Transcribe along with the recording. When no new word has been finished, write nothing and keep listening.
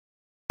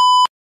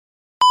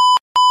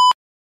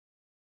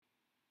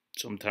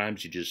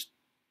sometimes you just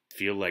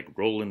feel like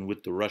rolling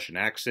with the Russian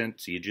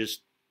accent, so you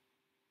just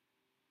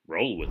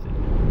roll with it.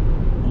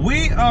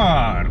 We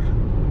are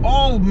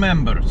all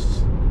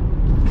members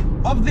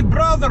of the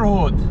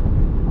Brotherhood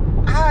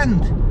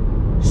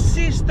and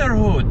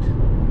Sisterhood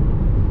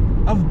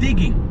of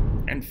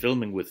Digging. And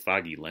filming with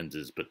foggy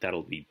lenses, but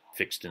that'll be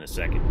fixed in a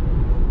second.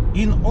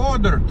 In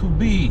order to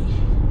be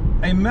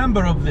a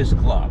member of this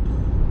club,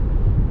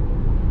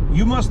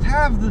 you must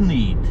have the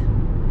need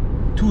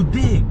to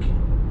dig.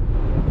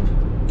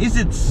 Is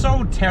it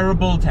so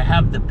terrible to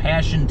have the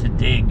passion to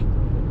dig?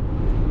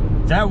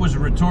 That was a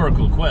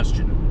rhetorical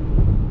question.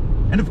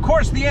 And of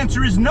course the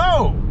answer is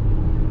no.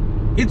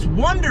 It's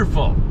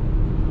wonderful.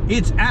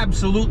 It's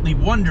absolutely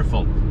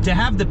wonderful to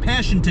have the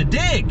passion to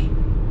dig.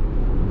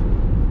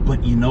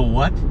 But you know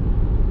what?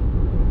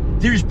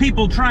 There's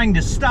people trying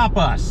to stop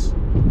us.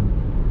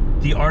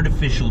 The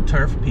artificial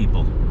turf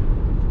people.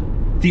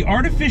 The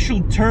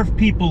artificial turf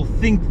people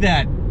think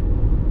that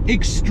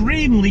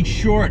extremely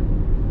short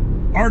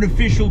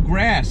artificial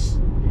grass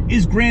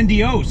is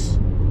grandiose.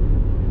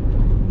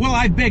 Well,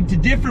 I beg to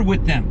differ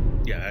with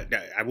them. Yeah,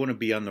 I want to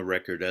be on the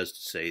record as to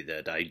say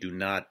that I do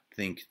not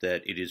think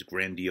that it is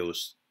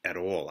grandiose at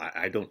all.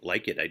 I don't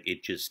like it.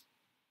 It just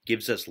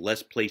gives us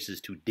less places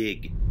to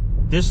dig.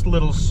 This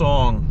little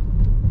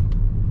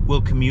song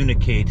will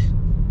communicate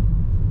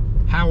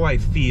how I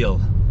feel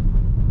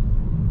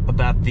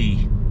about the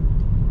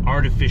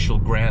artificial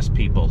grass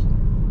people.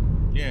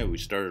 Yeah, we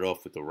started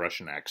off with the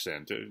Russian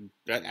accent.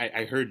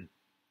 I heard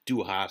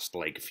Du hast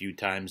like a few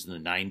times in the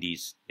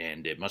 90s,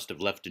 and it must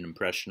have left an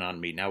impression on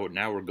me. Now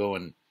we're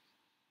going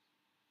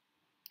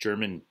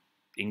German,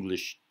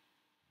 English,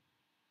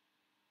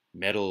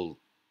 metal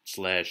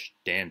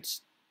 /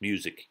 dance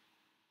music.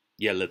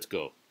 Yeah, let's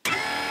go.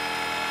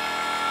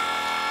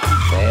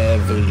 Where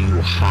will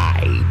you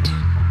hide,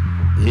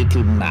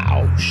 little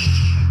mouse?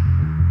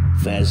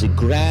 Where the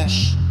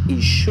grass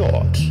is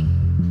short,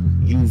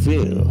 you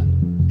will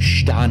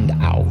stand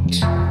out.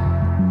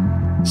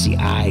 The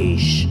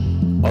eyes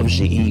of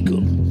the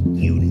eagle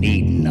you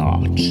need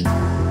not.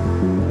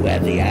 Where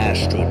the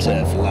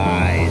astroturf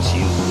lies,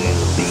 you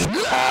will be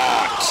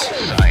caught.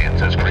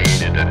 Science has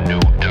created a new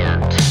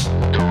dirt.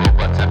 The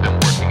robots have been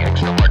working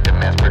extra hard to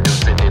mass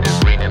produce it. It is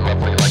green and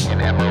lovely like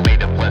an emerald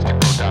made of plastic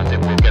protons. It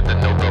will get the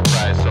Nobel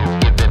Prize, so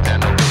give it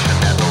an ovation.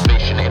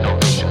 Innovation,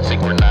 innovation,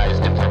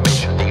 synchronized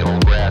information. The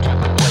old grass will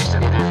replace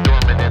it. It is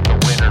dormant in the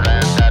winter,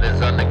 and that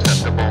is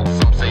unacceptable.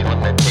 Some say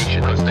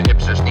limitation, cause the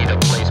hipsters need a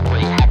place.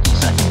 Play hacky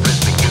sacky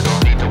frisbee. You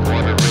don't need to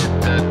water it.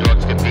 The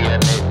dogs can be in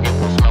it. It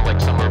will smell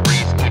like summer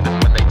breeze, even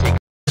when they take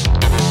it.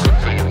 It is good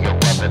for you. You'll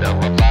love it. A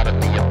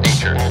lobotomy of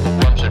nature. All the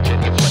worms are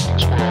genuflecting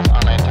squirrels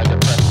on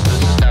antidepressants.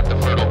 This is not the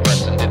fertile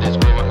crescent. It is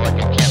growing like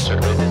a cancer.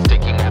 It is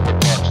taking over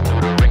parks,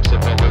 neutering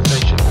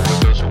civilization. For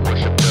those who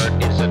worship dirt,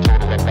 it is a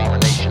total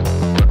abomination.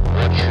 But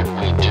what should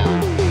we do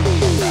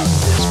about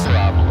this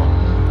problem?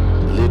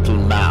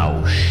 Little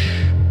mouse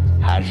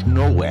has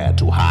nowhere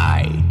to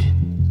hide.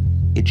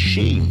 It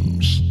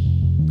seems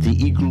the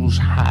eagle's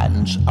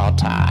hands are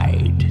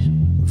tied.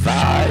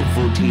 Why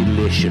would he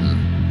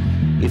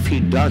listen if he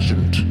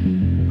doesn't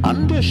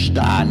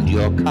understand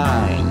your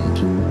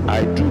kind?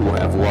 I do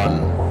have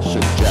one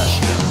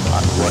suggestion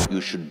on what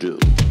you should do.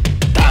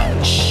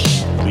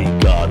 Dance.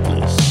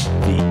 Regardless,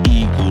 the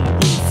eagle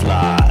will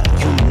fly.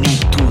 You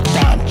need to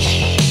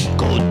dance.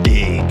 Go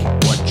dig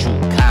what you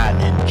can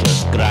and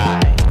just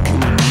grind. You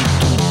need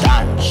to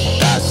dance.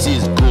 That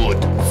is good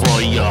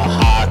for your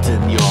heart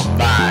and your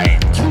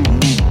mind. You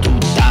need to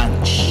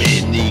dance.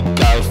 Mini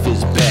golf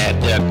is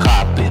bad, their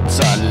carpets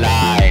are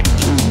lined.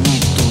 You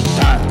need to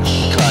dance.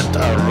 Cut a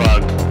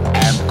rug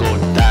and go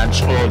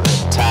dance all the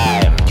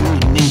time. You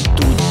need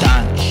to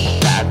dance.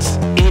 That's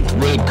it.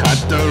 We cut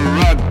the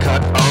rug,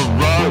 cut a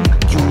rug.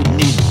 You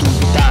need to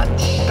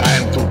dance.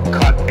 Time to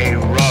cut a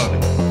rug.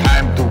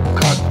 Time to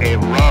cut a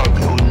rug.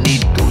 You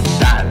need to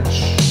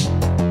dance.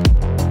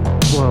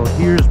 Well,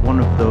 here's one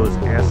of those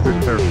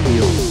astroturf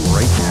fields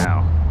right now.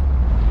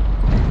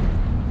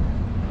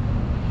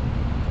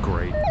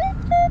 Great.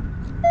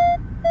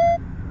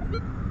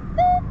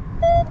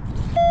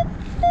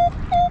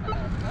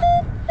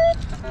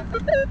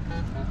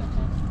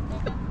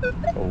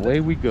 Away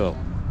we go.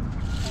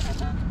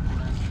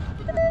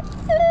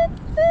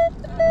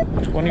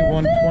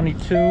 21,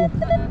 22.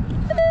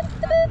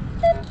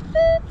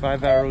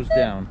 5 arrows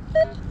down.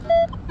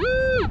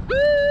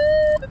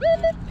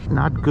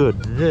 Not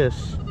good.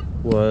 This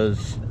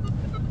was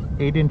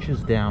 8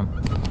 inches down.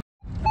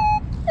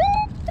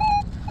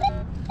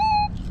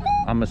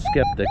 I'm a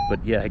skeptic,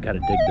 but yeah, I gotta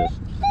dig this.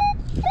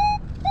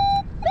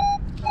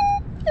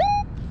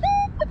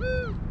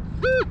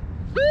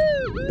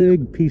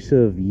 Big piece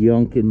of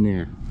yunk in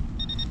there.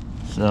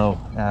 So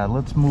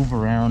let's move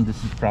around.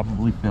 This is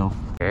probably Phil.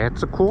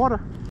 It's a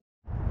quarter.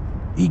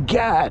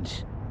 Egad,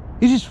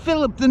 it is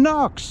Philip the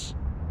Knox,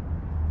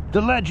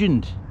 the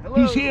legend. Hello.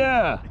 He's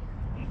here.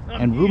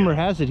 And rumor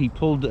has it he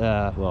pulled,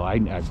 well,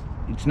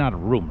 it's not a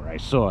rumor, I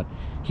saw it.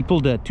 He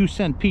pulled a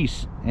 2-cent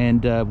piece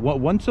and what,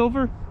 1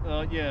 silver?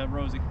 Yeah,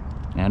 Rosie.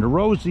 And a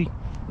Rosie.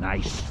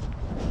 Nice.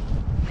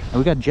 And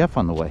we got Jeff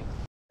on the way.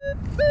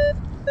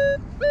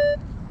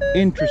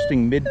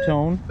 Interesting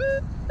mid-tone.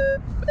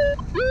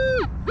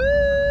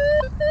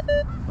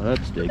 Well,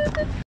 that's big.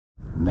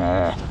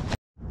 Nah.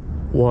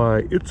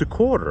 Why, it's a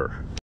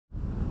quarter.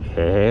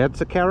 It's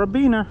a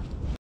carabiner.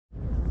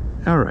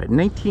 All right,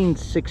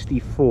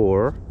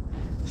 1964.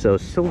 So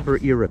silver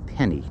era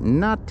penny.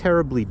 Not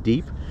terribly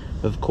deep.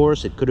 Of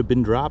course, it could have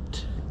been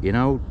dropped, you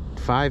know,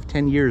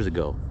 5-10 years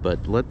ago.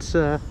 But let's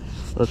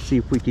see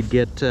if we could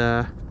get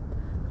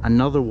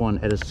another one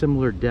at a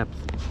similar depth.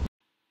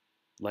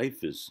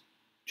 Life is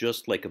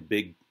just like a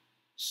big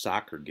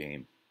soccer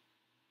game.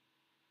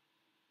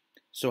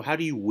 So how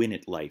do you win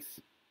at life?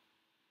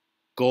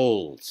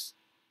 Goals.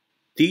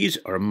 These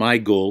are my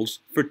goals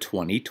for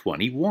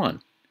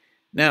 2021.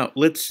 Now,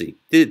 let's see.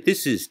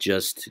 This is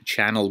just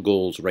channel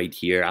goals right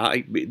here.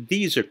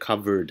 These are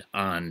covered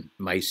on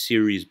my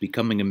series,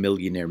 Becoming a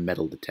Millionaire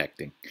Metal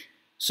Detecting.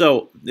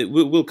 So,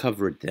 we'll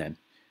cover it then.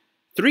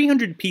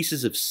 300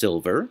 pieces of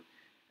silver.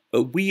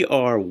 We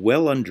are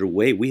well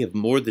underway. We have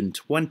more than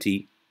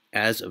 20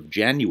 as of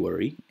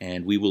January,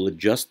 and we will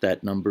adjust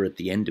that number at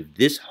the end of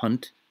this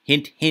hunt.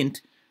 Hint,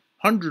 hint.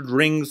 100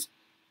 rings,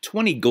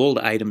 20 gold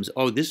items.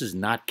 Oh, this is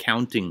not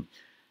counting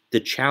the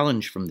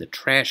challenge from the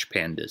trash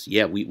pandas.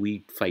 Yeah,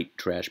 we fight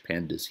trash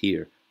pandas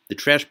here. The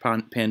trash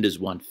pandas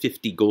want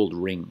 50 gold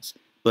rings.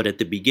 But at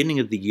the beginning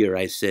of the year,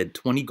 I said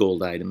 20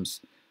 gold items.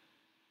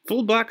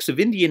 Full box of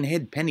Indian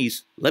head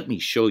pennies. Let me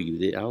show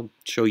you. I'll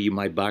show you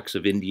my box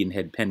of Indian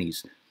head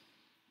pennies.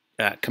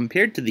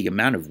 Compared to the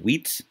amount of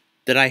wheats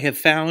that I have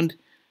found,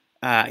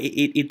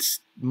 it's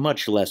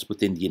much less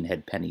with Indian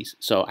head pennies.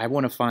 So I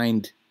want to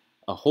find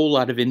a whole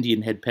lot of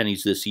Indian head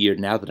pennies this year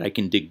now that I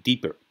can dig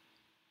deeper.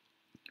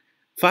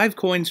 5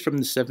 coins from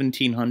the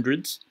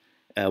 1700s.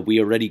 We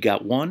already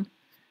got one.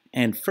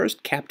 And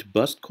first capped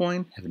bust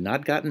coin, have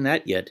not gotten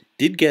that yet.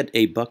 Did get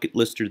a bucket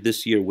lister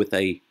this year with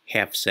a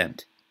 ½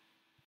 cent.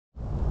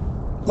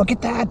 Look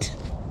at that!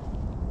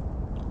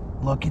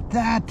 Look at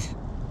that!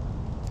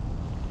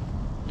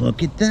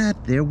 Look at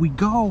that! There we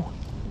go!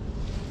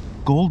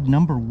 Gold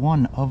number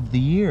 1 of the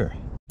year.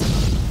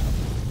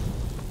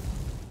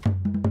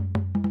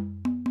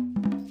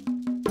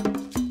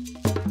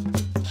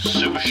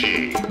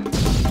 Sushi.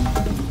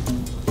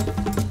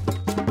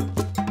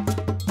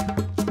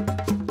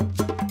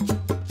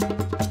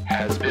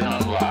 Has been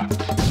unlocked.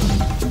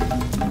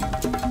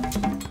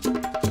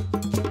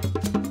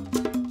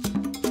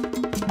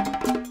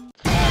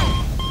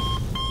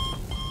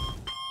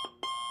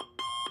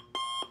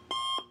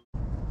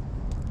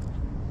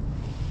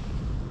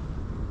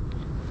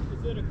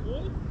 Is it a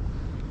coin?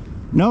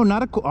 No,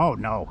 not a coin. Oh,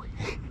 no.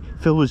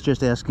 Phil was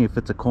just asking if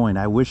it's a coin.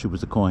 I wish it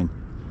was a coin.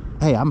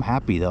 Hey, I'm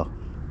happy, though.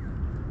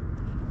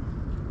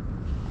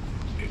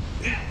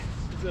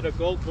 Is it a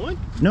gold coin?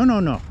 No, no,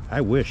 no.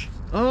 I wish.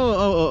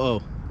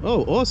 Oh,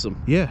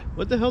 awesome. Yeah.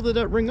 What the hell did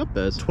that ring up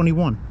as?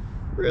 21.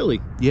 Really?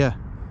 Yeah.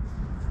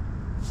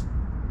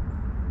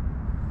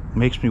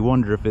 Makes me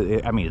wonder if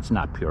it... I mean, it's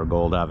not pure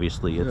gold,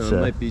 obviously. It's, it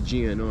might be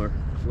GNR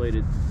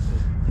plated.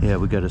 Yeah,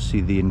 we got to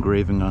see the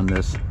engraving on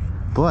this.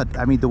 But,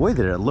 I mean, the way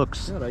that it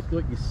looks... God, I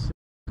thought you said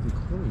the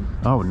coin.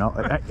 Oh, no.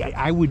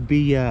 I would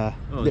be... Oh,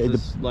 is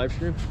this live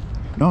stream?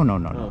 No, no,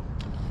 no, Oh, no.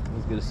 I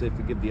was gonna say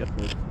forgive the F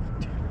word.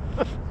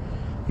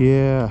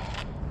 Yeah.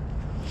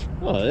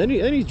 Oh,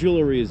 any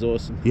jewelry is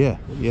awesome. Yeah,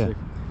 Let me yeah. see.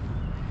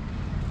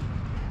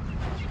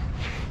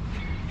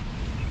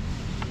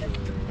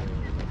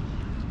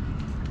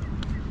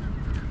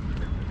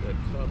 That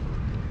copper.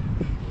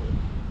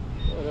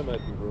 Oh, that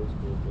might be rose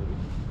gold, maybe.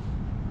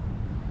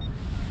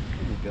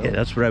 There we go. Yeah,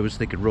 that's what I was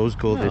thinking. Rose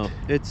gold. No,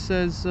 it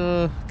says,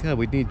 God,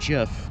 we need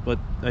Jeff, but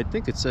I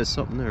think it says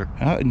something there.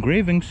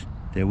 Engravings.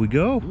 There we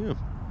go. Yeah.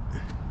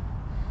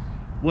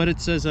 What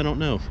it says, I don't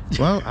know.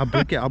 Well, I'll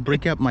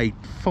break out my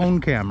phone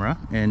camera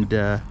and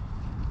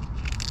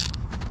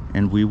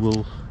we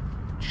will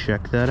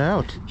check that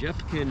out. Jeff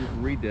can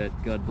read that.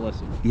 God bless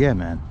him. Yeah,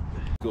 man.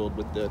 Gold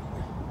with that.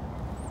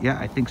 Yeah,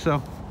 I think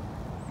so.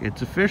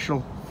 It's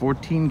official.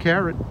 14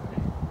 karat.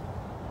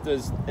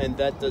 And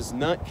that does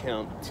not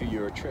count to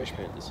your trash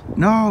pandas.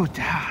 No,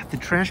 the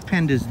trash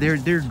pandas,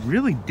 they're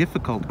really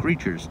difficult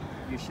creatures.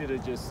 You should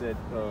have just said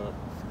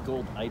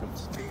gold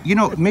items. You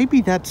know,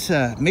 maybe that's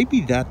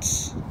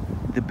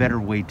the better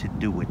way to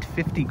do it.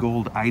 50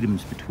 gold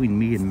items between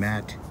me and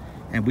Matt.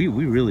 And we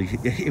really,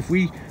 if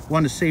we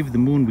want to save the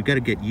moon, we got to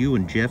get you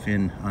and Jeff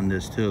in on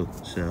this too.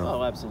 So.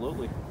 Oh,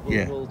 absolutely.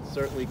 We'll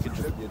certainly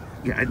contribute.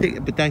 Yeah, I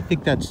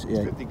think that's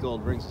 50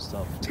 gold rings and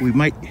stuff. We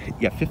might.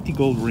 Yeah, 50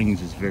 gold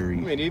rings is very.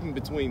 I mean, even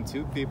between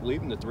 2 people,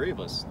 even the 3 of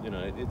us, you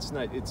know, it's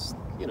not. It's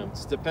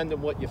it's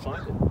dependent what you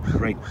find it.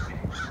 Right.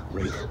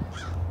 Right.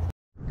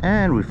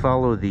 And we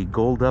follow the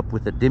gold up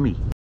with a dimmy.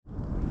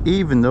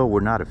 Even though we're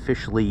not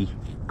officially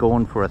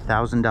going for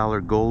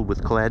 $1,000 gold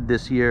with clad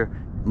this year,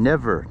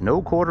 never,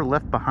 no quarter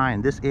left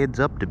behind. This adds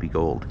up to be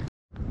gold.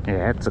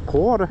 Yeah, it's a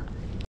quarter.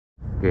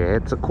 Yeah,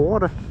 it's a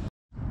quarter.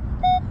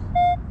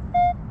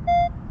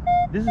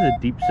 This is a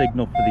deep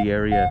signal for the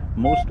area.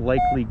 Most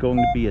likely going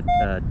to be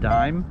a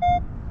dime.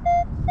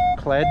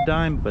 clad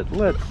dime, but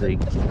let's see.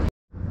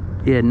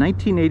 Yeah,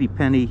 1980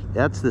 penny,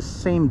 that's the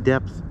same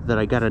depth that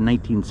I got a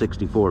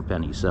 1964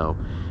 penny, so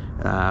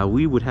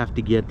we would have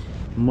to get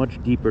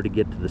much deeper to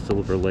get to the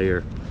silver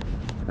layer,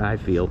 I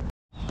feel.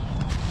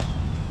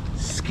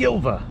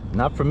 Skilva,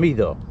 not for me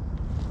though.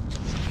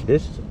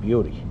 This is a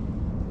beauty.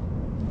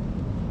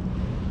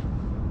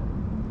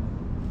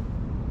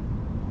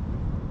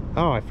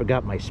 Oh, I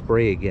forgot my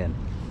spray again.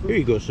 Here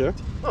you go, sir.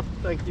 Oh,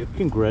 thank you.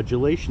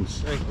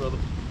 Congratulations. Thanks, brother.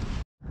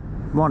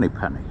 Money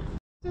penny.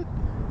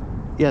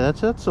 Yeah,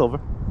 that's silver.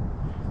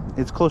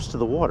 It's close to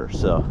the water,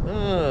 so.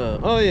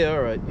 Oh yeah,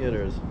 all right. Yeah,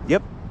 there is.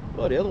 Yep.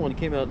 Oh, the other one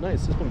came out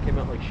nice. This one came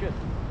out like shit.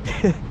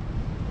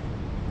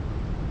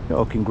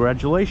 Oh,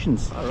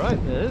 congratulations. All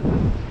right,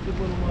 man. Good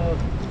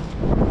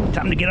little.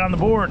 Time to get on the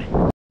board.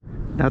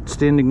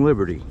 Outstanding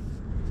Liberty.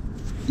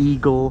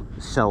 Eagle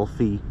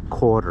selfie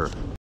quarter.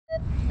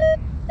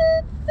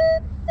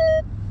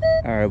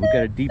 All right, we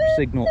got a deep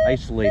signal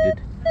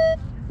isolated.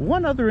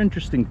 One other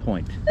interesting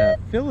point.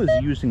 Phil is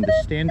using the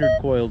standard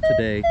coil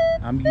today.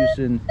 I'm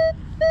using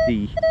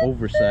the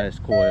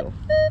oversized coil.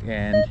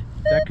 And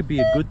that could be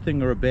a good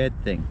thing or a bad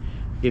thing.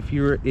 If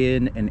you're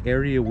in an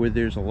area where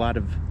there's a lot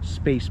of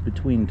space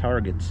between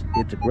targets,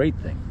 it's a great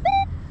thing.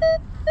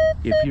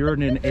 If you're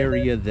in an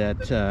area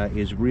that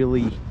is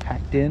really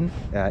packed in,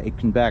 it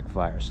can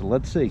backfire. So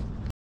let's see.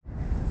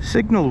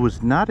 Signal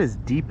was not as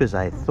deep as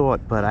I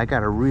thought, but I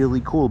got a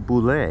really cool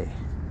boulet.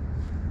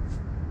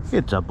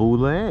 It's a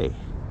boulet.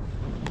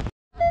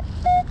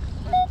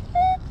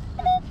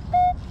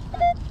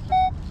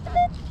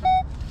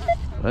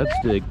 Let's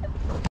dig.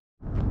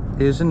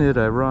 Isn't it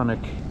ironic?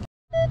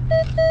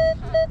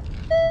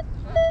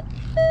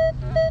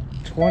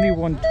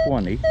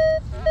 2120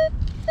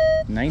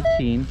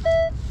 19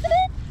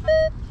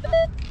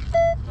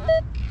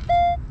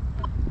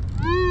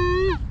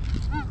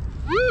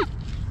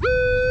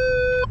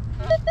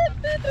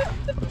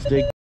 Let's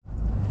dig.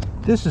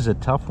 This is a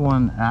tough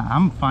one.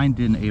 I'm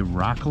finding a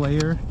rock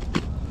layer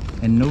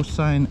and no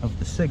sign of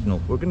the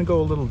signal. We're gonna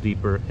go a little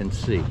deeper and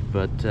see,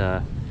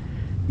 but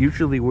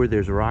usually where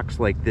there's rocks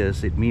like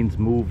this, it means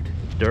moved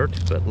dirt,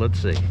 but let's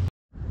see.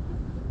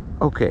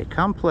 Okay,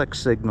 complex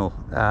signal.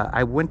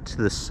 I went to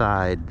the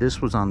side.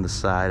 This was on the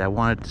side. I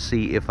wanted to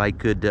see if I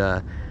could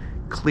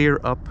clear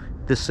up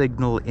the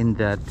signal in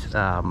that,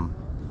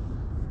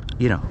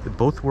 you know,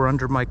 both were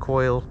under my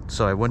coil,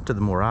 so I went to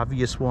the more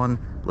obvious one.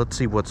 Let's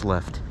see what's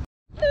left.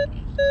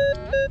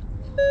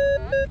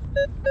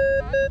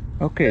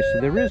 Okay, so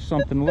there is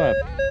something left.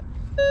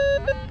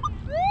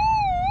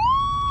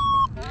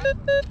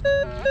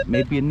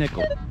 Maybe a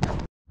nickel.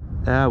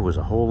 That was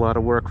a whole lot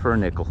of work for a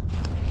nickel.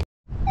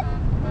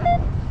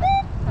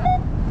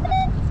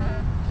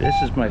 This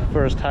is my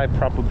first high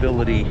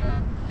probability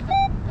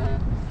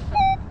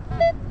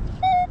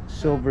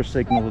silver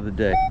signal of the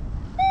day.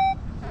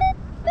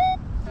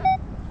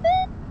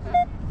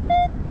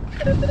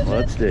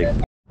 Let's dig.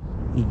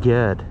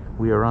 Egad,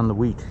 we are on the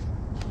wheat.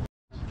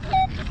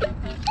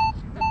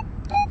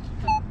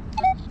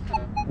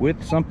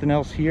 With something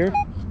else here,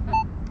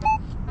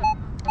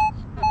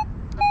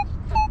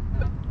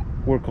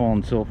 we're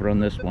calling silver on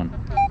this one.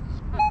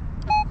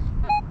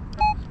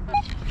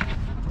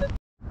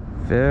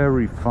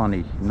 Very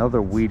funny.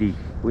 Another wheatie.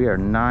 We are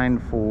 9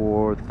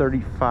 for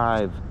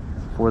 35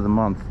 for the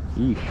month.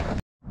 Eesh.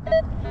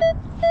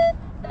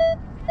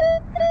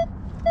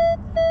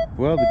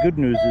 Well, the good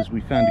news is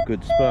we found a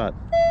good spot.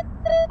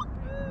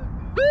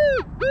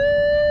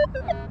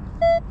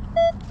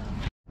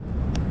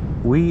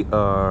 We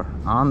are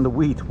on the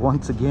wheat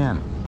once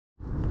again.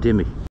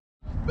 Dimmy.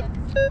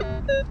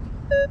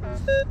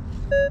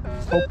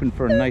 Hoping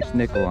for a nice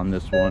nickel on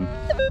this one.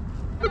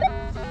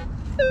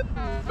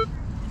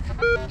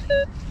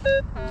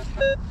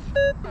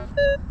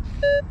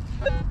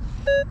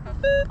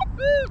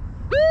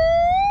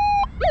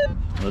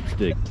 Let's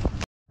dig.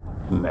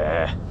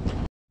 Meh.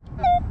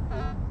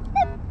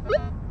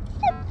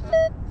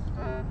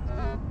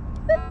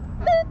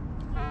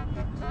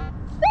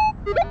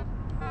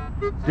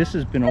 This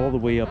has been all the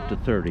way up to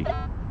 30.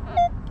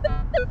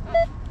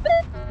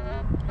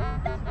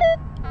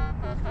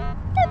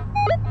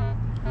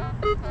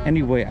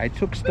 Anyway, I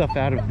took stuff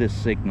out of this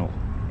signal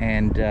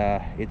and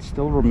it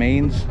still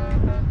remains,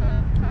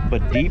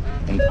 but deep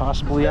and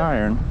possibly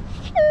iron.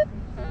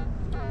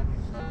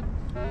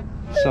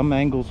 Some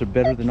angles are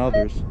better than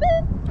others.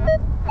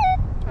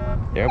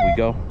 There we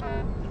go.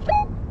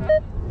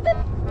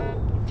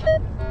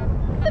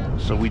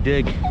 So we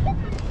dig.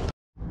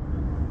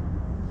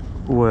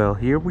 Well,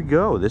 here we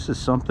go. This is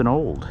something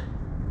old.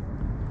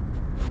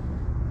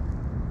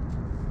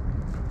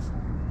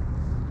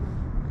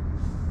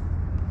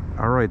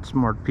 All right,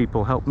 smart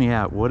people, help me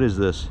out. What is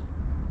this?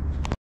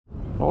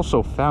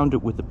 Also found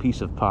it with a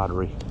piece of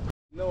pottery.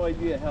 No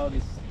idea how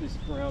this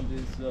ground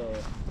is.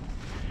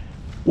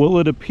 Well,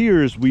 it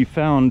appears we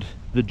found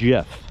the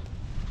Jeff.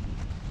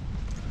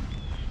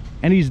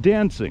 And he's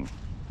dancing.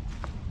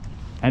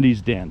 And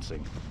he's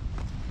dancing.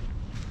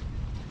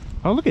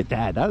 Oh, look at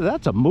that.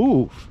 That's a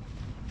move.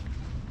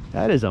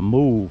 That is a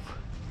move.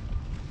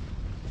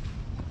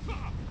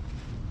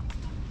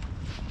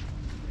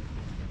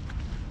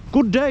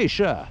 Good day,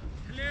 sir.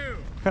 Hello.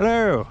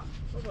 Hello.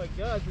 Oh my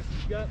God, this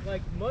has got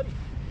like muddy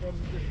from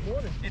this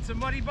morning. It's a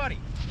muddy buddy.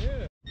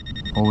 Yeah.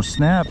 Oh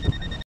snap.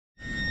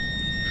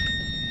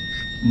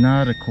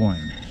 Not a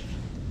coin.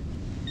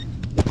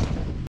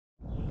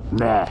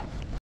 Nah.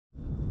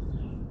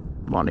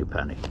 Money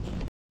penny.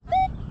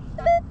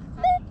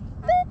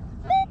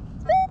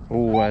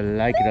 Oh, I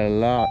like it a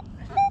lot.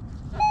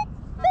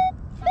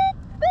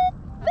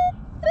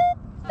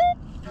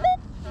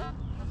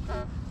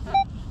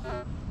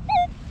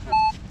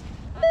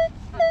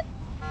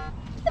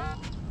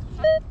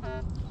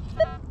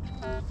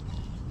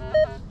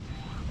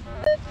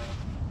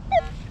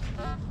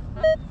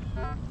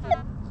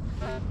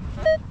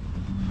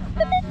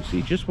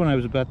 See, just when I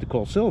was about to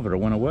call silver, it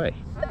went away.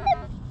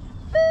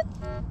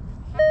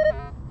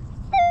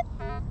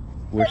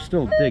 We're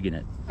still digging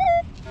it.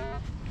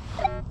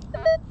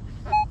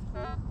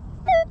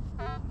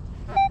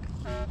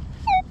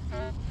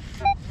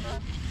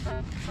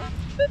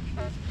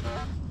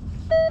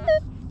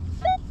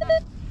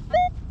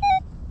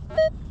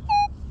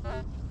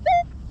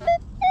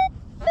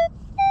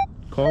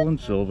 Calling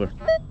silver.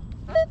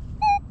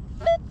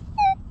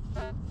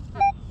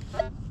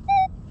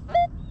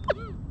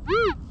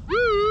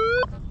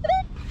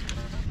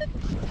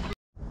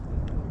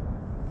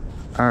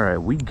 All right,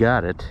 we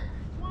got it.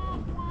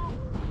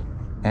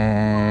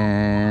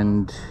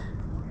 And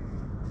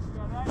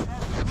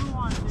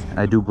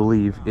I do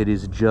believe it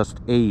is just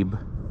Abe.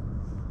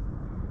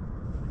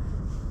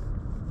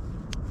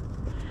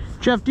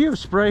 Jeff, do you have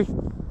spray?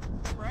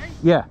 Spray?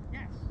 Yeah.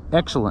 Yes.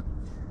 Excellent.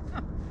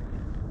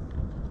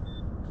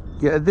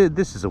 Yeah,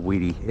 this is a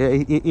weedy.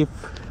 If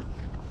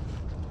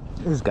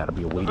this has got to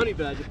be a weedy. Honey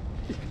badger.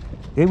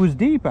 It was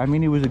deep. I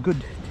mean, it was a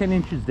good 10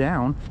 inches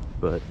down,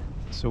 but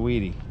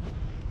Sweetie.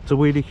 it's a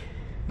weedy.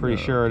 Pretty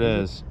sure it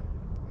is.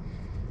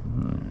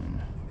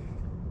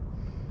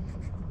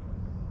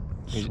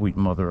 Sweet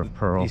mother of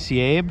pearl. You see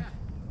Abe?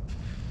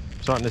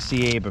 Starting to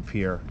see Abe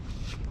appear.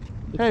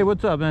 Hey,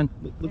 what's up, man?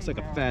 Looks like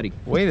a fatty.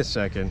 Wait a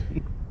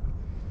second.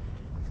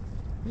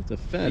 It's a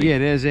fatty. Yeah,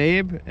 there's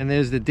Abe, and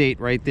there's the date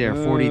right there,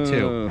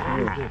 42.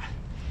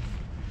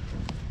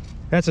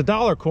 That's a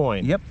dollar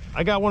coin. Yep.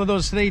 I got one of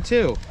those today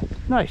too.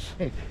 Nice.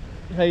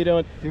 How you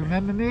doing? Do you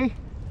remember me?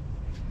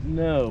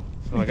 No.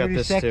 Oh, I got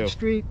this 32nd too.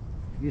 Street.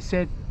 You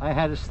said I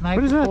had a sniper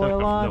What is that?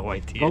 coil on. No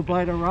idea. Go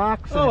by the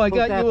rocks. Oh, and I put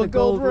got out you a the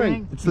gold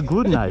ring. It's the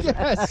glutenizer.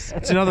 Yes.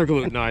 It's another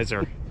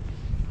glutenizer.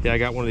 Yeah, I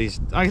got one of these.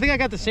 I think I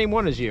got the same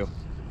one as you.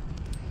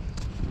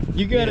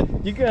 You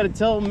gotta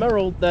tell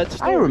Merrill that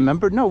story. I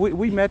remember. No,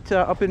 we met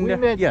up in. We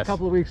met yes. a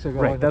couple of weeks ago.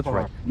 Right, in the that's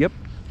right. park. Yep.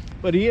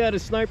 But he had a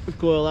sniper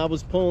coil. I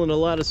was pulling a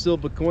lot of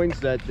silver coins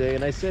that day,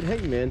 and I said,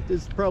 "Hey, man,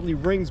 there's probably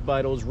rings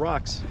by those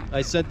rocks."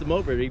 I sent them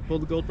over. He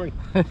pulled the gold ring.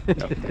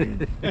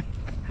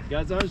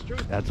 God's honest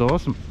truth. That's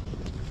awesome.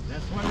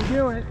 That's why we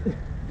do it.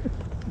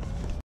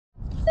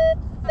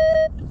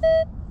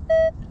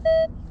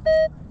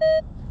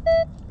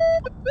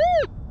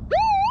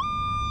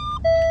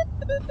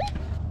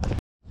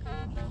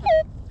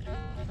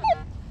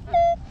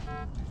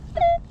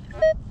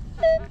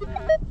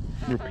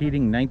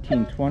 Repeating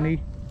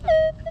 1920.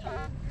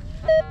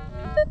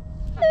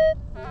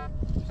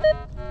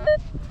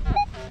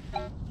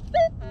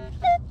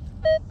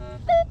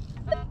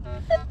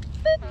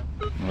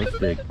 Let's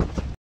dig.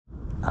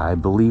 I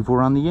believe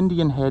we're on the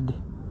Indian Head.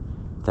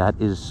 That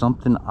is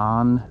something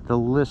on the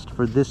list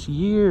for this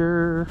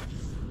year.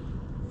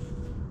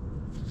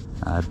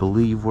 I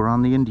believe we're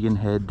on the Indian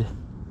Head.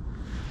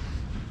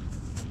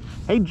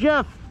 Hey,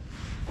 Jeff.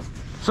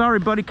 Sorry,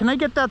 buddy. Can I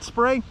get that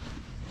spray?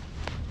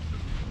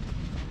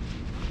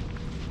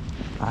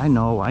 I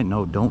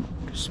know. Don't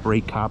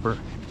spray copper.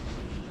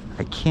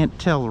 I can't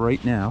tell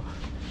right now.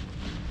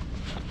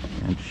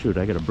 And shoot,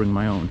 I gotta bring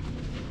my own.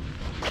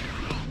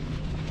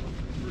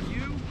 For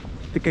you?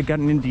 I think I got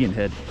an Indian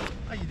head.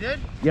 Oh, you did?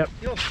 Yep.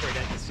 You don't spray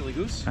that, you silly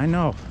goose. I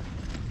know.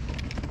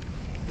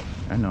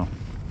 I'm gonna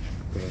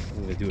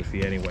do it for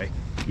you anyway.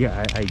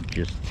 Yeah, I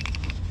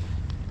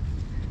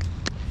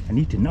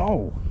need to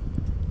know.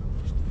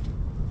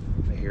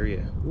 I hear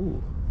you.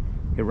 Ooh.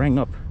 It rang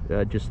up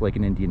just like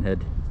an Indian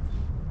head.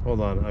 Hold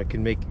on, I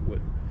can make what.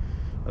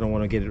 I don't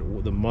want to get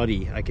it the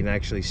muddy. I can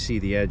actually see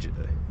the edge.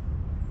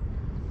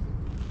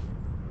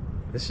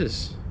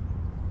 This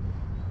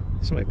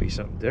might be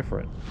something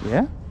different.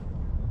 Yeah?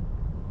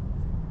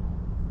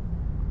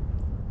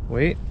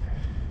 Wait.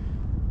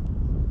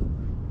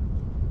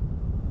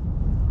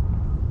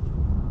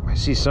 I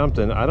see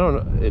something. I don't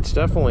know. It's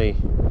definitely.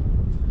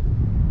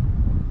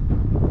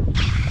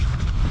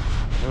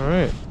 All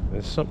right.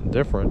 It's something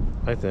different,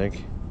 I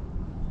think.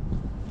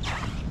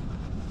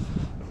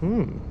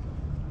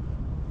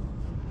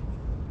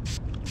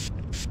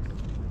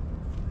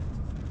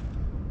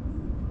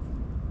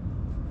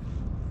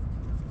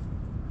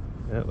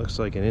 That looks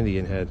like an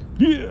Indian head.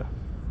 Yeah.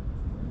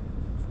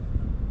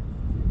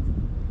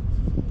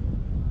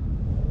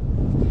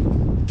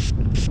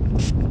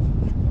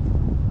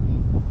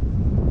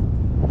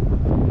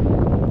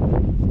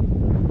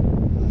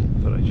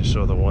 But I just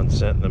saw the 1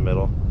 cent in the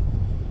middle.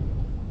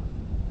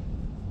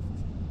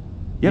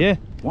 Yep. Yeah.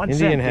 One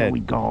Indian cent. head. There we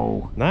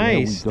go.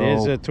 Nice. There we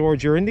go. There's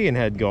towards your Indian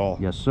head goal.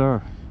 Yes,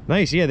 sir.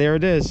 Nice. Yeah, there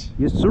it is.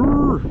 Yes,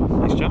 sir.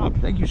 Nice job.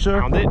 Thank you,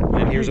 sir. Found it.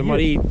 And here's a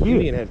muddy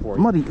Indian head for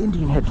you. Muddy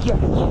Indian head. Yeah.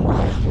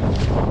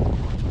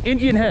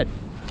 Indian head.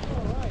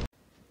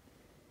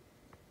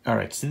 All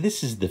right, so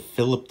this is the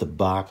fill up the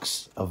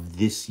box of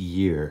this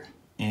year.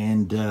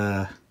 And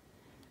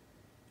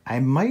I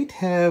might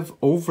have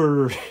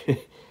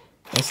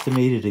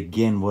estimated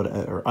again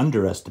or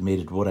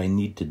underestimated what I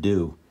need to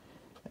do.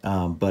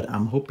 But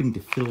I'm hoping to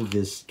fill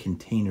this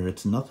container.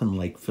 It's nothing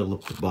like fill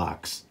up the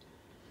box.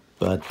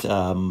 But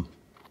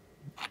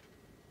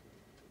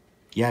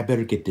yeah, I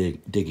better get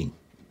digging.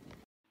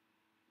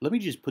 Let me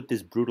just put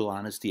this brutal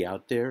honesty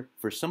out there.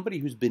 For somebody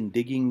who's been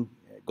digging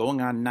going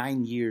on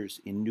 9 years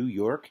in New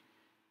York,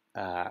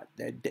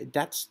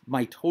 that's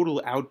my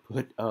total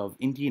output of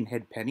Indian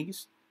head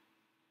pennies.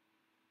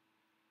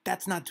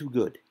 That's not too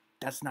good.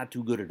 That's not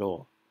too good at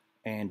all.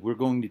 And we're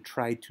going to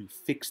try to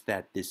fix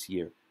that this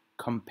year.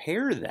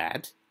 Compare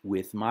that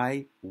with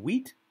my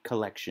wheat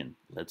collection.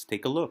 Let's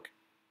take a look.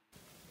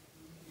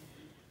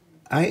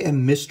 I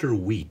am Mr.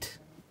 Wheat,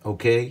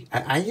 okay?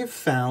 I have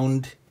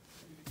found...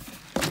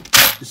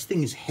 This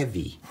thing is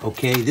heavy,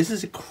 okay? This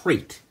is a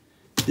crate.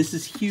 This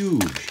is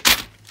huge.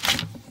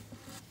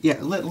 Yeah,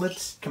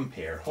 let's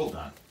compare. Hold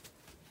on.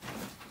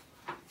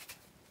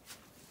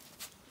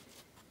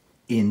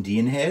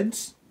 Indian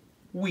heads,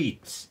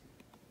 wheats.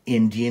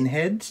 Indian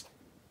heads,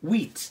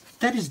 wheats.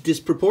 That is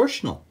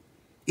disproportional.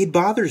 It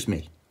bothers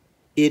me.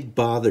 It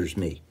bothers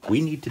me.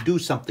 We need to do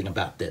something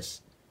about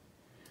this.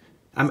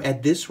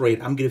 At this rate,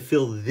 I'm going to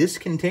fill this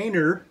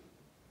container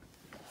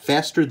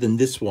faster than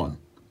this one.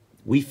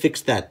 We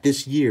fixed that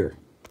this year.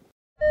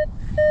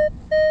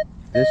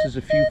 This is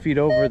a few feet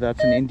over.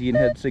 That's an Indian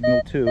head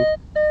signal too.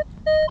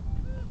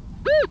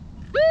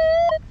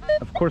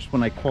 Of course,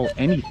 when I call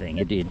anything,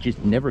 it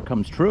just never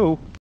comes true.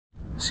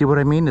 See what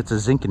I mean? It's a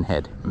zinkin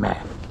head. Meh.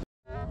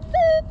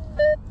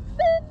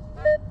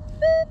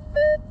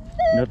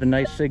 Another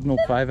nice signal,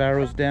 5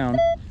 arrows down.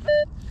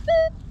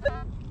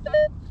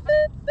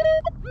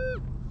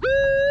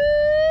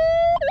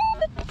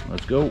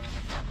 Let's go.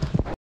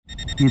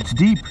 It's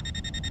deep.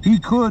 He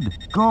could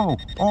go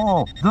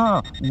all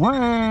the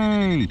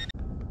way.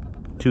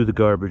 To the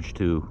garbage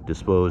to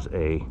dispose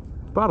a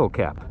bottle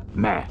cap.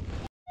 Meh.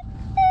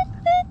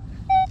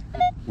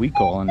 We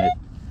calling it.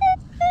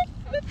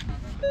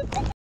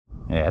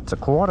 Yeah, it's a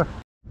quarter.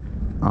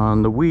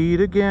 On the weed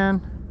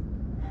again.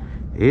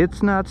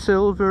 It's not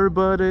silver,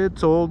 but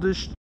it's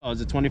oldish. Oh,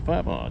 is it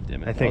 25? Oh,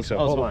 damn it. I think so.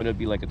 I was Hold hoping on. it'd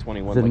be like a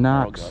 21. The like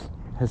Knox Carl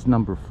got. has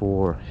number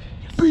 4.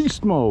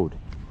 Beast mode.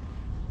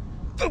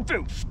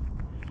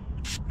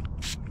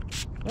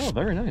 Oh,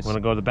 very nice. Want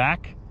to go to the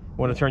back?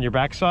 Want to turn your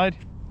back side?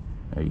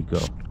 There you go.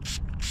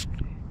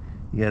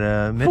 You got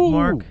a mint Ooh.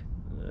 mark.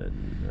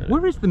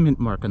 Where is the mint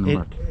mark on the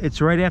mark?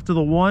 It's right after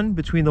the 1,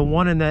 between the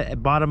 1 and the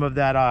bottom of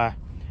that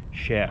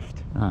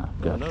shaft. Ah,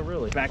 good. Not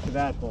really. Back to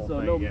that whole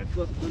thing again.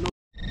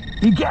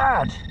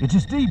 Egad, it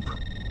is deep.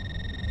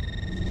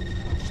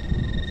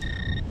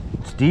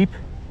 It's deep,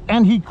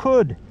 and he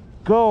could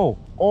go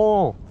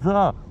all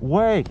the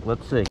way.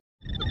 Let's see.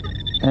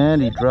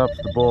 And he drops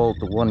the ball at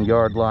the 1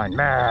 yard line.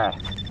 Nah.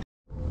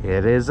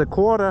 It is a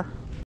quarter.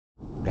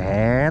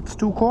 That's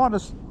 2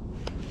 quarters.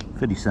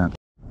 50 cents.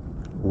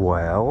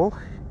 Well,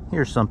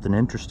 here's something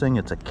interesting.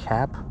 It's a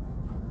cap.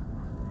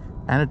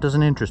 And it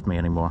doesn't interest me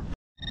anymore.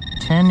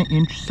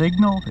 10-inch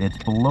signal. It's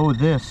below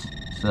this.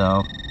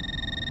 So,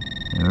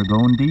 they're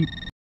going deep.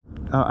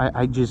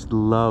 I just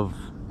love,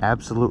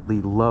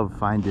 absolutely love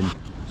finding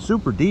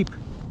super deep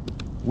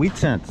wheat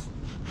cents.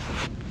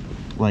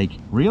 Like,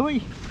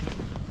 really?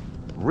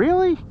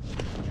 Really?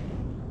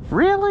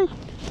 Really?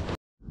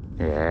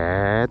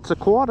 Yeah, it's a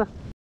quarter.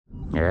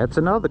 Yeah, it's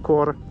another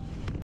quarter.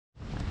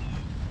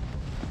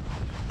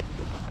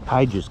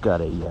 I just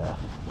got a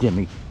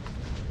dimmy.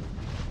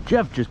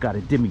 Jeff just got a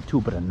dimmy too,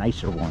 but a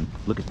nicer one.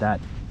 Look at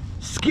that.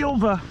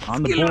 Skilva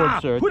on the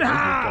board, sir.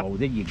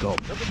 There you go.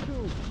 There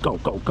you go. Go,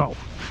 go, go.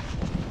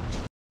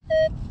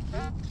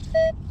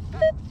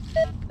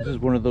 This is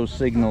one of those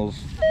signals.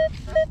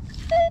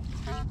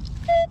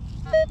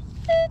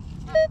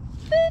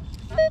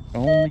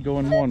 Only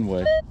going one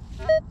way.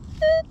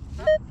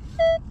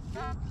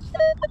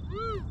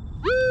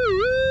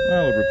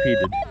 Well, it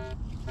repeated.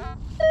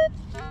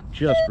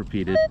 Just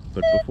repeated,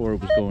 but before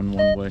it was going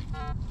one way.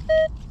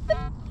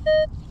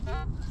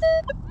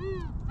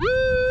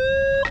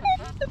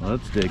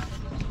 Let's dig.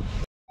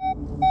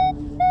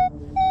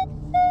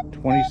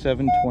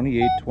 27,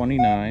 28,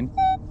 29.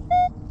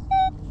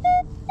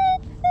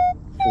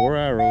 4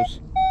 arrows.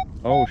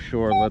 Oh,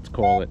 sure, let's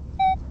call it.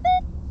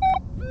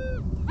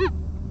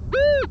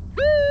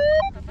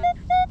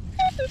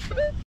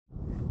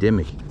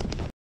 Dimmy.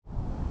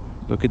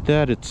 Look at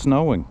that, it's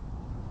snowing.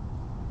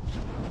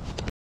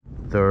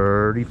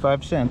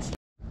 35 cents.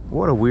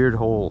 What a weird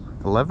hole.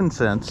 11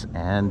 cents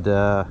and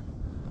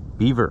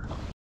beaver.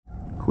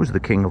 Who's the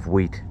king of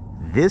wheat?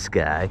 This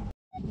guy.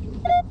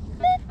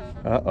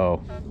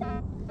 Uh-oh.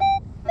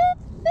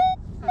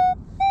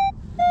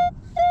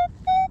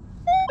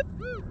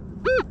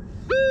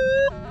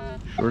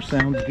 Sure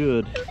sounds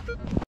good.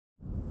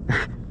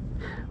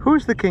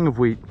 Who's the king of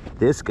wheat?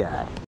 This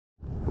guy.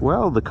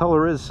 Well, the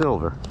color is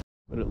silver.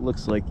 But it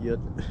looks like yet.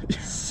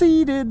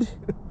 Seeded.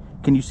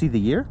 Can you see the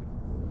year?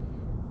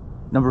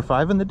 Number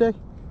 5 in the day?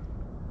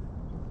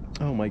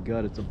 Oh my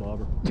God, it's a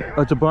bobber.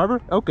 Oh, it's a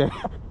barber? Okay.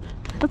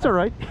 That's all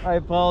right. I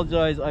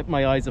apologize.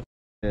 My eyes are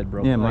dead,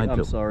 bro. Yeah, mine too.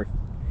 I'm sorry.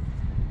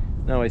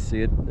 Now I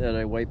see it, and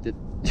I wiped it.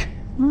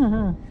 Uh-huh.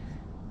 All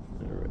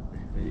right,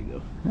 there you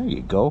go. There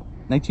you go.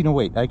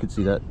 1908. I could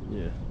see that.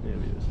 Yeah, there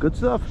it is. Good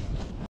stuff.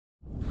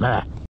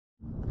 Ah.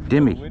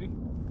 Dimmy.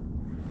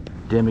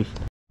 Dimmy.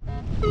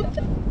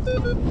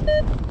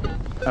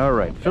 All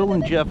right, Phil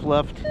and Jeff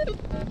left.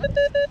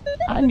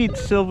 I need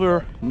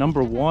silver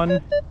number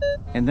 1,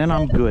 and then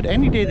I'm good.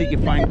 Any day that you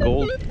find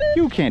gold,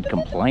 you can't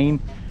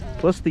complain.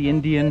 Plus the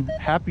Indian,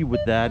 happy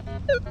with that.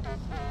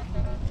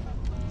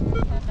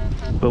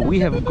 But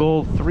we have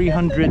gold,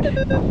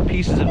 300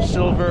 pieces of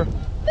silver.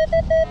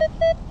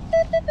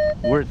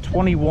 We're at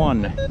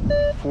 21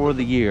 for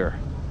the year.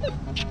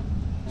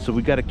 So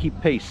we got to keep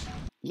pace.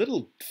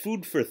 Little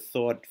food for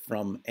thought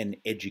from an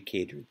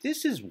educator.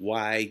 This is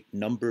why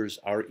numbers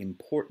are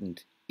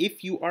important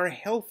if you are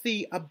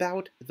healthy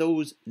about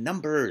those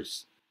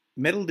numbers.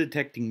 Metal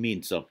detecting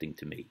means something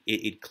to me.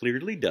 It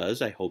clearly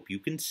does. I hope you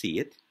can see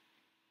it.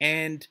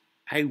 And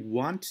I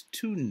want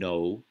to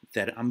know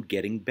that I'm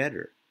getting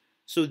better.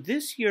 So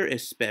this year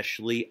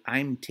especially,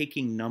 I'm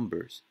taking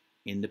numbers.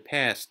 In the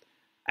past,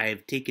 I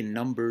have taken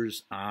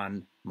numbers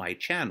on my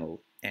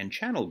channel and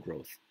channel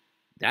growth.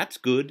 That's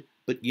good,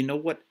 but you know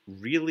what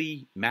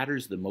really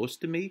matters the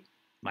most to me?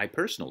 My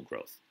personal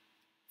growth.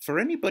 For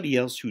anybody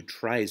else who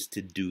tries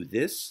to do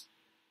this,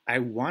 I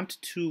want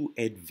to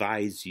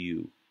advise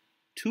you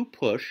to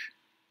push,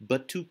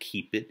 but to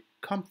keep it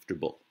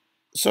comfortable.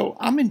 So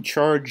I'm in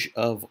charge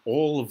of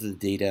all of the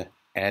data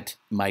at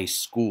my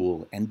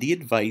school, and the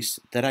advice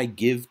that I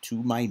give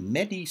to my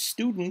many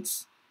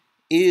students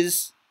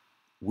is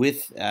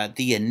with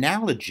the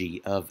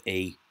analogy of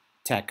a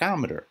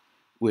tachometer,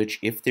 which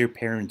if their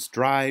parents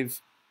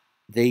drive,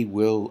 they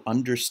will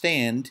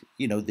understand,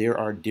 you know, there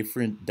are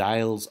different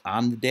dials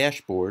on the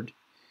dashboard.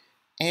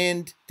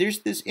 And there's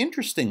this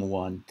interesting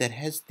one that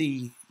has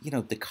the, you know,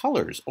 the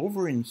colors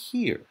over in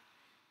here.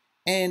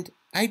 And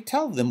I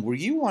tell them where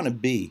you want to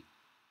be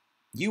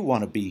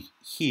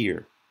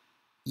here.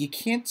 You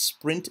can't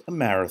sprint a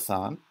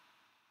marathon.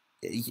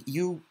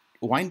 You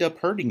wind up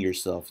hurting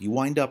yourself. You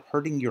wind up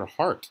hurting your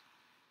heart.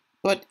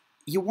 But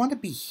you want to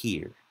be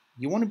here.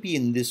 You want to be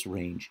in this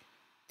range.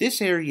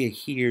 This area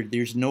here,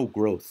 there's no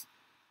growth.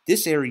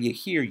 This area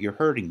here, you're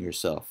hurting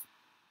yourself.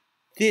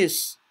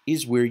 This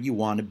is where you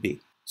want to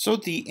be. So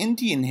the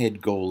Indian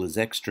head goal is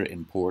extra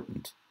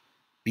important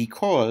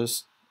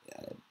because,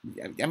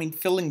 I mean,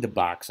 filling the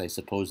box, I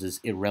suppose, is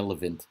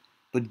irrelevant.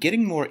 But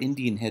getting more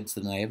Indian heads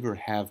than I ever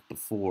have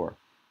before.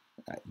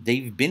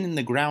 They've been in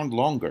the ground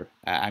longer.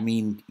 I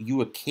mean,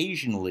 you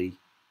occasionally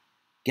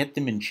get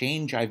them in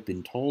change. I've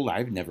been told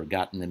I've never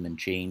gotten them in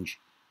change.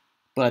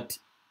 But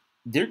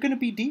they're going to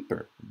be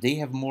deeper. They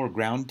have more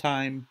ground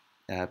time.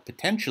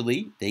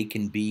 Potentially, they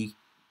can be,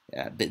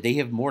 they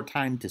have more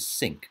time to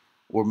sink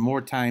or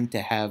more time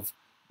to have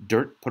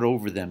dirt put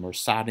over them or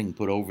sodding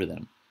put over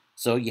them.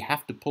 So you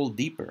have to pull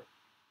deeper.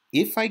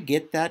 If I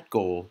get that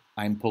goal,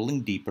 I'm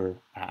pulling deeper.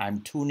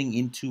 I'm tuning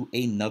into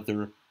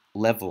another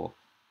level.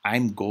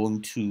 I'm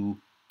going to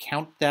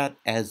count that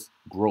as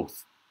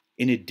growth.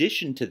 In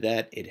addition to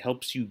that, it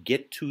helps you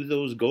get to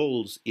those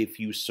goals if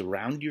you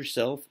surround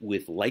yourself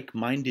with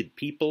like-minded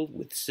people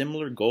with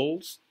similar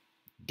goals.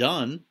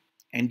 Done.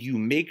 And you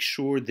make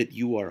sure that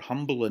you are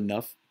humble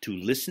enough to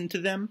listen to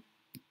them.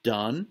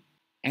 Done.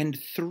 And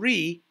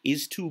 3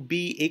 is to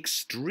be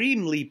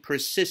extremely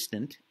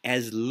persistent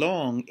as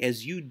long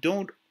as you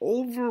don't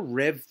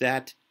over-rev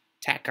that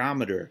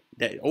tachometer,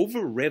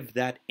 over-rev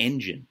that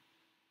engine.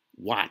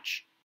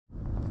 Watch.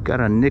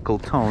 Got a nickel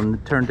tone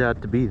that turned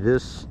out to be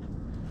this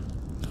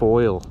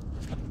foil.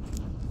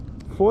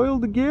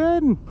 Foiled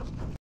again!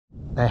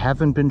 I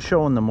haven't been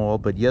showing them all,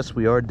 but yes,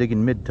 we are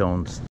digging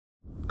midtones.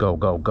 Go,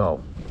 go,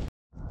 go.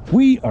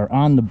 We are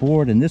on the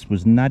board, and this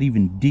was not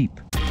even deep.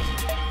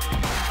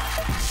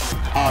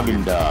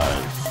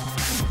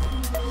 Haagen-Dazs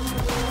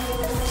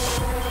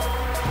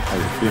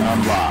has been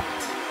unlocked.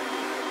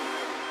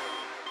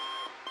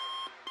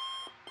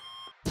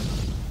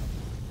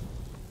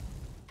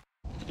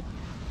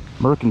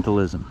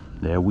 Mercantilism.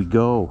 There we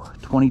go.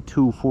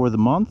 22 for the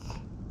month.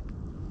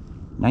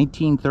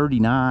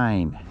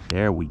 1939.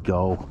 There we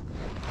go.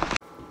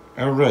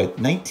 All right,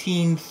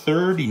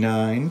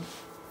 1939.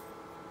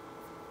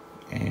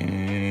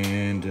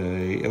 And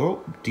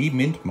D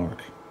mint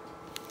mark.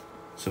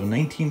 So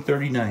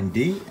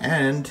 1939D,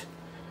 and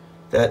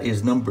that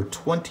is number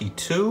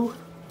 22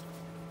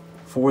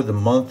 for the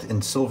month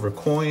in silver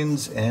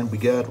coins. And we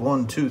got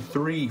 1, 2,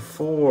 3,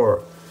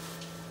 4,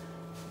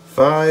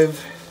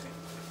 5,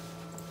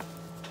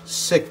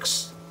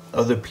 6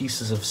 other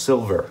pieces of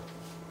silver.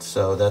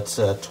 So that's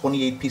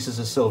 28 pieces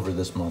of silver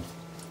this month.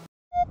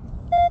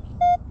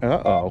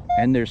 Uh-oh,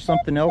 and there's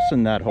something else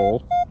in that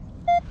hole.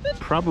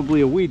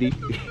 probably a weedy.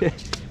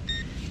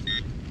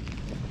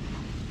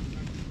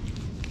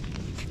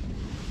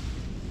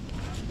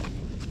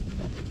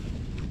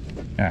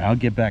 All right, I'll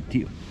get back to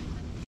you.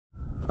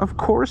 Of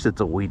course it's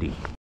a weedy.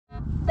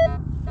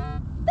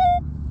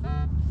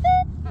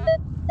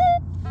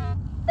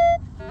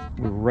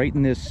 We're right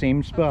in this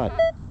same spot.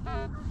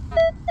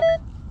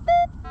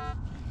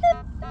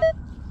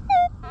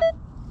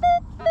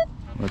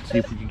 Let's see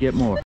if we can get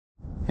more.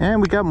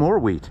 And we got more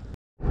wheat.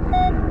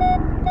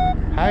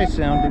 High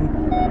sounding.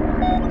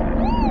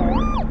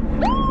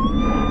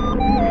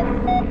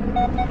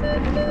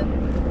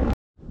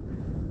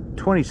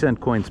 $20-cent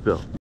coin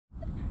spill.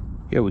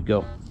 Here we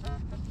go.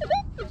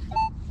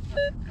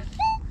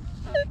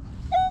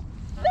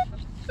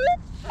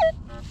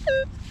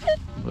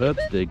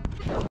 Let's dig.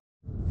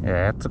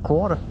 That's a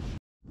quarter.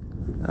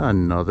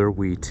 Another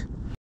wheat.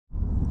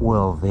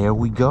 Well, there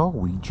we go.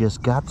 We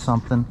just got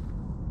something.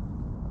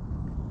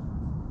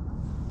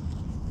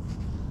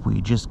 We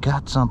just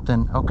got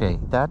something. Okay,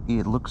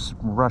 it looks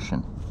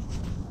Russian.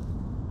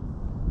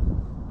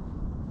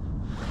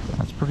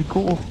 That's pretty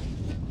cool.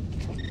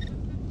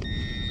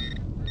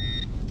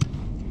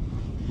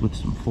 With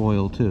some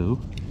foil too.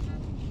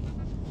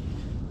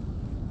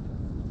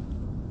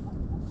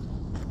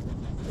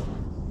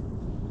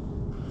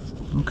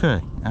 Okay,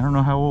 I don't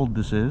know how old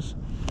this is.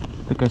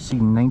 I think I see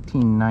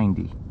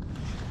 1990.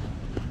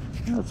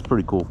 That's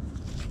pretty cool.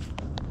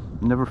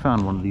 Never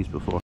found one of these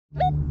before.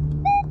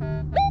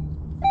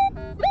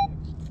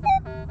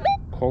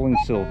 Calling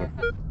silver.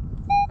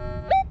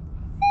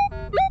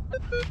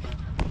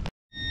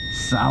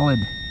 Solid.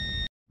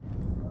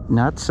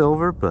 Not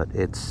silver, but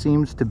it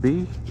seems to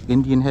be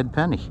Indian head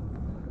penny.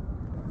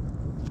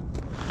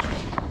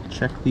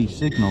 Check the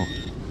signal,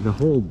 the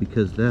hole,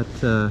 because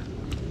it's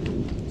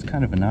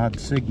kind of an odd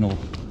signal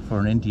for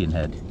an Indian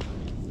head.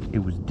 It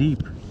was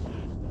deep.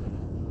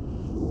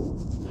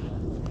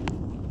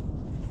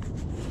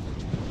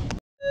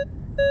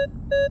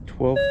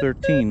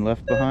 $12.13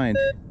 left behind.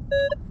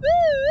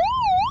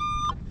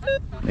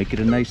 Make it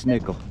a nice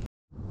nickel.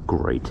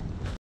 Great.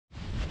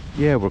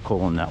 Yeah, we're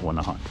calling that one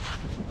a hunt.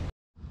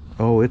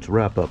 Oh, it's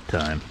wrap-up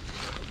time.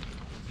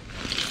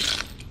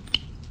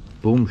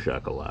 Boom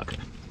shakalaka.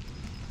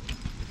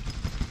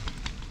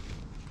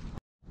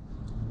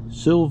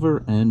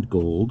 Silver and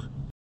gold.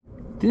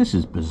 This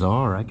is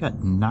bizarre. I got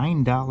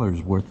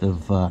 $9 worth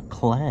of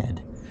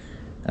clad.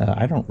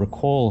 I don't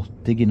recall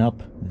digging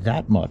up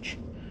that much.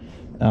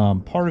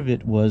 Part of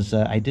it was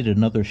I did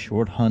another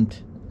short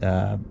hunt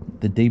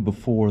the day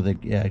before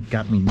that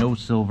got me no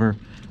silver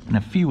and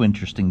a few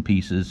interesting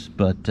pieces,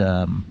 but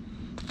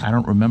I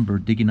don't remember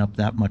digging up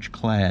that much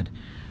clad.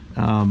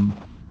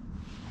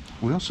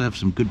 We also have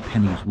some good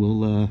pennies.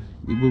 We'll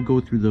go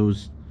through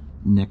those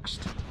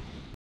next.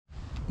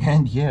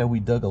 And yeah, we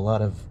dug a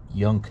lot of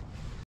yunk.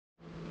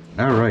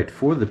 All right,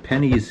 for the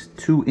pennies,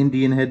 2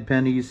 Indian head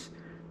pennies,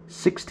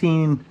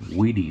 16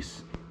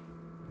 Wheaties.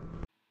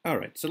 All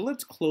right, so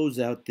let's close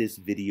out this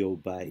video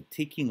by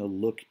taking a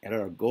look at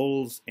our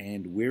goals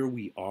and where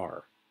we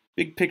are.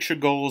 Big picture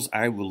goals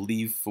I will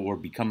leave for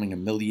becoming a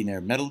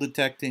millionaire metal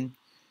detecting.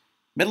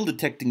 Metal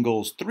detecting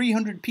goals,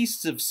 300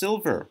 pieces of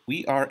silver.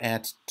 We are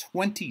at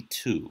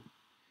 22.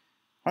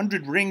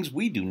 100 rings,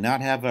 we do not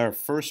have our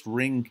first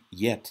ring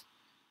yet.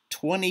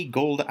 20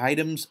 gold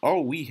items. Oh,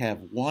 we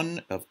have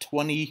 1 of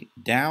 20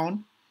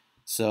 down.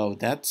 So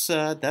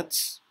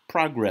that's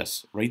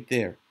progress right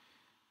there.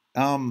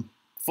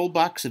 Full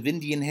box of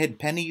Indian head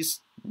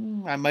pennies.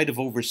 I might have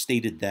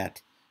overstated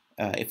that.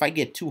 If I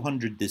get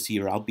 200 this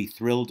year, I'll be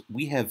thrilled.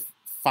 We have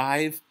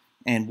 5,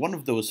 and one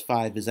of those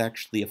 5 is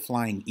actually a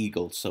flying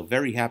eagle, so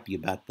very happy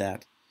about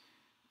that.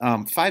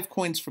 5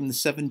 coins from the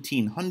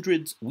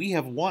 1700s. We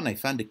have 1. I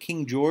found a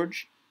King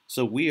George,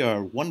 so we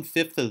are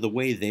 1/5 of the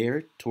way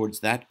there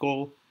towards that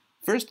goal.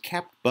 First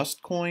capped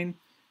bust coin.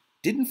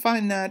 Didn't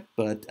find that,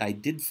 but I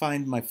did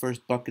find my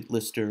first bucket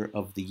lister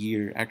of the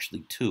year,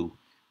 actually 2.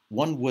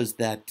 One was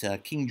that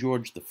King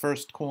George the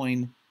first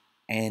coin,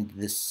 and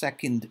the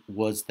second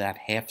was that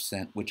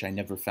half-cent, which I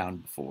never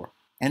found before.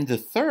 And the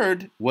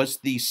third was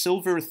the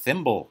silver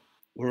thimble.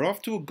 We're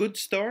off to a good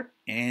start,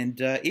 and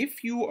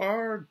if you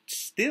are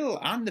still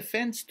on the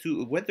fence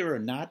to whether or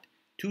not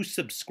to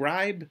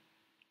subscribe,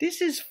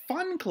 this is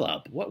Fun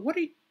Club. What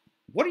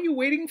are you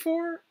waiting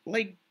for?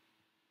 Like,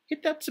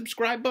 hit that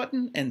subscribe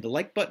button and the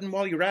like button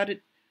while you're at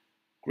it.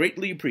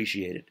 Greatly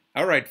appreciated.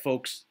 All right,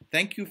 folks,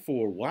 thank you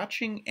for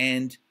watching,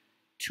 and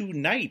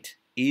tonight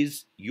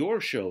is your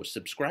show,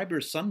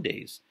 Subscriber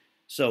Sundays.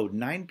 So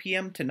 9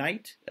 p.m.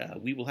 tonight,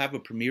 we will have a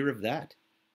premiere of that.